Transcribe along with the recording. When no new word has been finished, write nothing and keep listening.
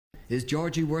Is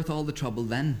Georgie worth all the trouble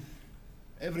then?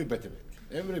 Every bit of it.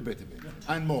 Every bit of it.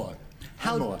 And more.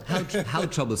 How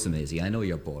troublesome is he? I know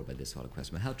you're bored by this sort of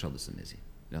question, but how troublesome is he?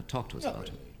 Now, talk to us about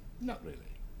him. Not really.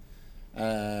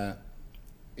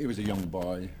 He was a young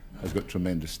boy, has got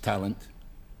tremendous talent,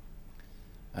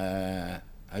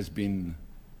 has been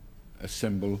a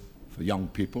symbol for young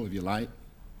people, if you like.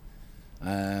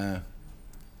 And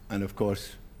of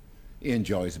course, he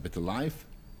enjoys a bit of life,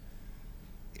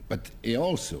 but he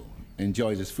also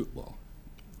enjoys his football.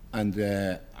 And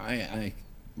I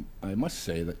must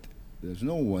say that there's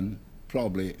no one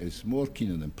probably is more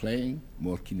keen on playing,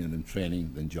 more keen on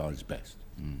training than George Best.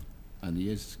 And he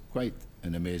is quite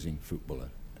an amazing footballer,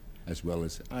 as well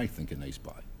as, I think, a nice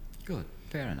boy. Good,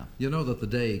 fair enough. You know that the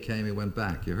day he came, he went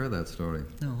back. You heard that story?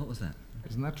 No, what was that?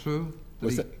 Isn't that true?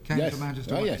 Was he that, came yes. to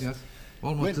Manchester? Oh, yes.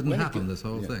 Almost didn't happen, this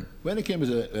whole thing. When he came as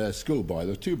a schoolboy, there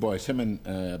were two boys, him and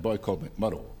a boy called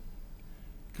McMurrow,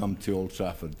 come to Old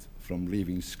Trafford from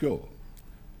leaving school.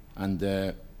 And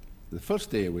the first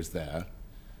day I was there,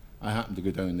 I happened to go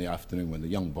down in the afternoon when the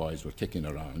young boys were kicking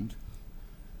around.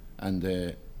 And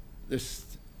he was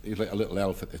like a little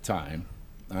elf at the time,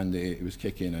 and he was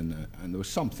kicking, and there was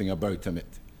something about him,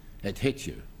 it hit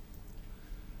you.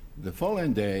 The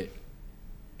following day,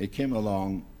 he came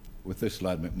along with this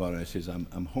lad McMurray, and he says,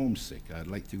 I'm homesick, I'd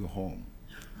like to go home.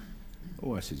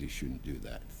 Oh, I says, you shouldn't do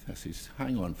that. I says,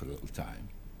 hang on for a little time.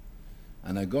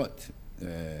 And I got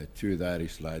two of the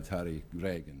Irish lads,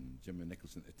 Gregg and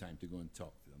Nicholson at the time, to go and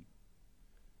talk to them.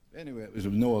 Anyway, it was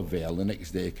of no avail. The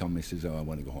next day he come, he says, oh, I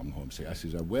want to go home homesick. I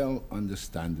says, I well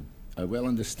understand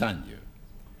you,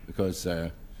 because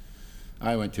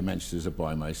I went to Manchester as a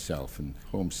boy myself, and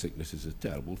homesickness is a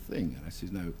terrible thing. And I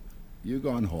says, now, you go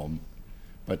on home,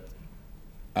 but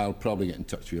I'll probably get in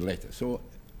touch with you later. So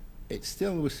it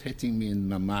still was hitting me in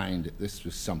my mind that this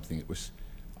was something that was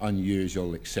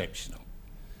unusual, exceptional.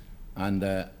 And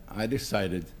I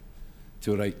decided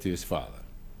to write to his father.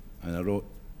 And I wrote,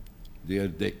 Dear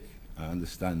Dick, I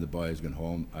understand the boy has gone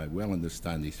home. I well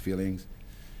understand his feelings.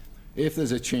 If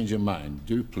there's a change of mind,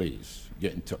 do please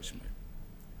get in touch with me.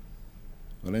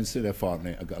 Well, instead of a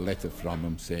fortnight, I got a letter from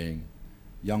him saying,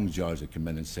 young George had come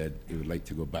in and said he would like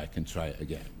to go back and try it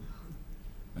again.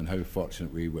 And how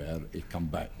fortunate we were, he come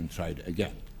back and tried it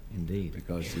again. Indeed.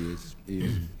 Because he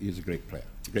is a great player.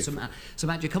 So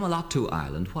Matt, you come a lot to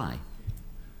Ireland. Why?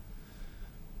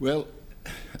 Well,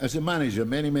 as a manager,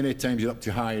 many times you're up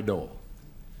to high door.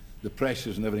 The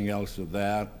pressures and everything else are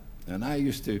there. And I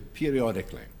used to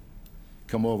periodically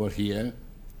come over here,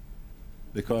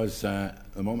 because the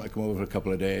moment I come over for a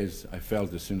couple of days, I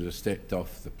felt as soon as I stepped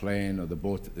off the plane or the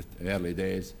boat at the early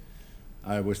days,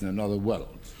 I was in another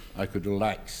world. I could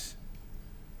relax.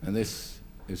 And this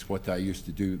is what I used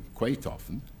to do quite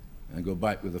often, and go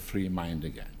back with a free mind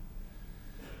again.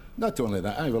 Not only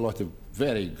that, I have a lot of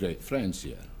very great friends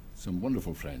here, some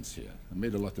wonderful friends here. I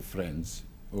made a lot of friends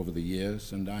over the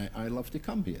years, and I love to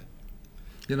come here.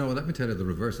 You know, let me tell you the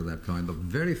reverse of that coin. The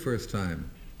very first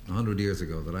time, 100 years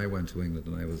ago, that I went to England,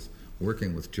 and I was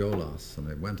working with Joe Loss, and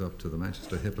I went up to the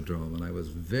Manchester Hippodrome, and I was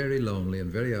very lonely and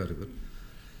very out of it.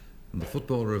 And the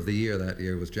footballer of the year that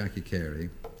year was Jackie Carey,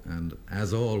 and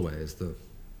as always, the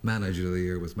manager of the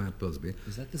year was Matt Busby.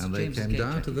 Is that the and James they came Gate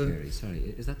down Jackie to the Carey?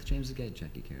 Sorry, is that the James Gate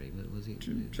Jackie Carey? Was he?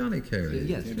 Johnny Carey.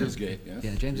 Yes, James Gate, yes.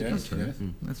 Yeah, James yes, Gate. yes.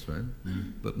 That's right.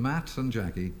 But Matt and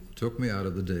Jackie took me out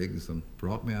of the digs and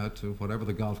brought me out to whatever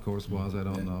the golf course was, I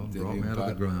don't know, brought me out of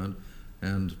the ground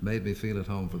and made me feel at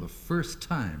home for the first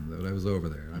time that I was over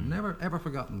there. I've never, ever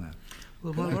forgotten that.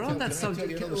 Well, we're on that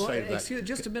subject. Excuse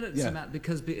just a minute, Sir Matt,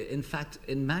 because in fact,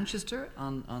 in Manchester,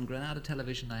 on Granada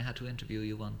Television, I had to interview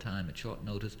you one time at short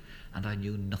notice, and I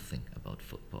knew nothing about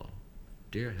football.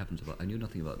 Dear heavens, I knew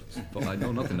nothing about football. I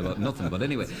know nothing about nothing. But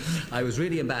anyway, I was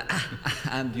really embarrassed.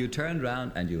 And you turned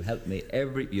round and you helped me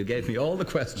you gave me all the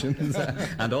questions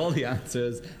and all the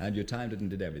answers, and you timed it and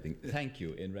did everything. Thank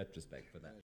you in retrospect for that.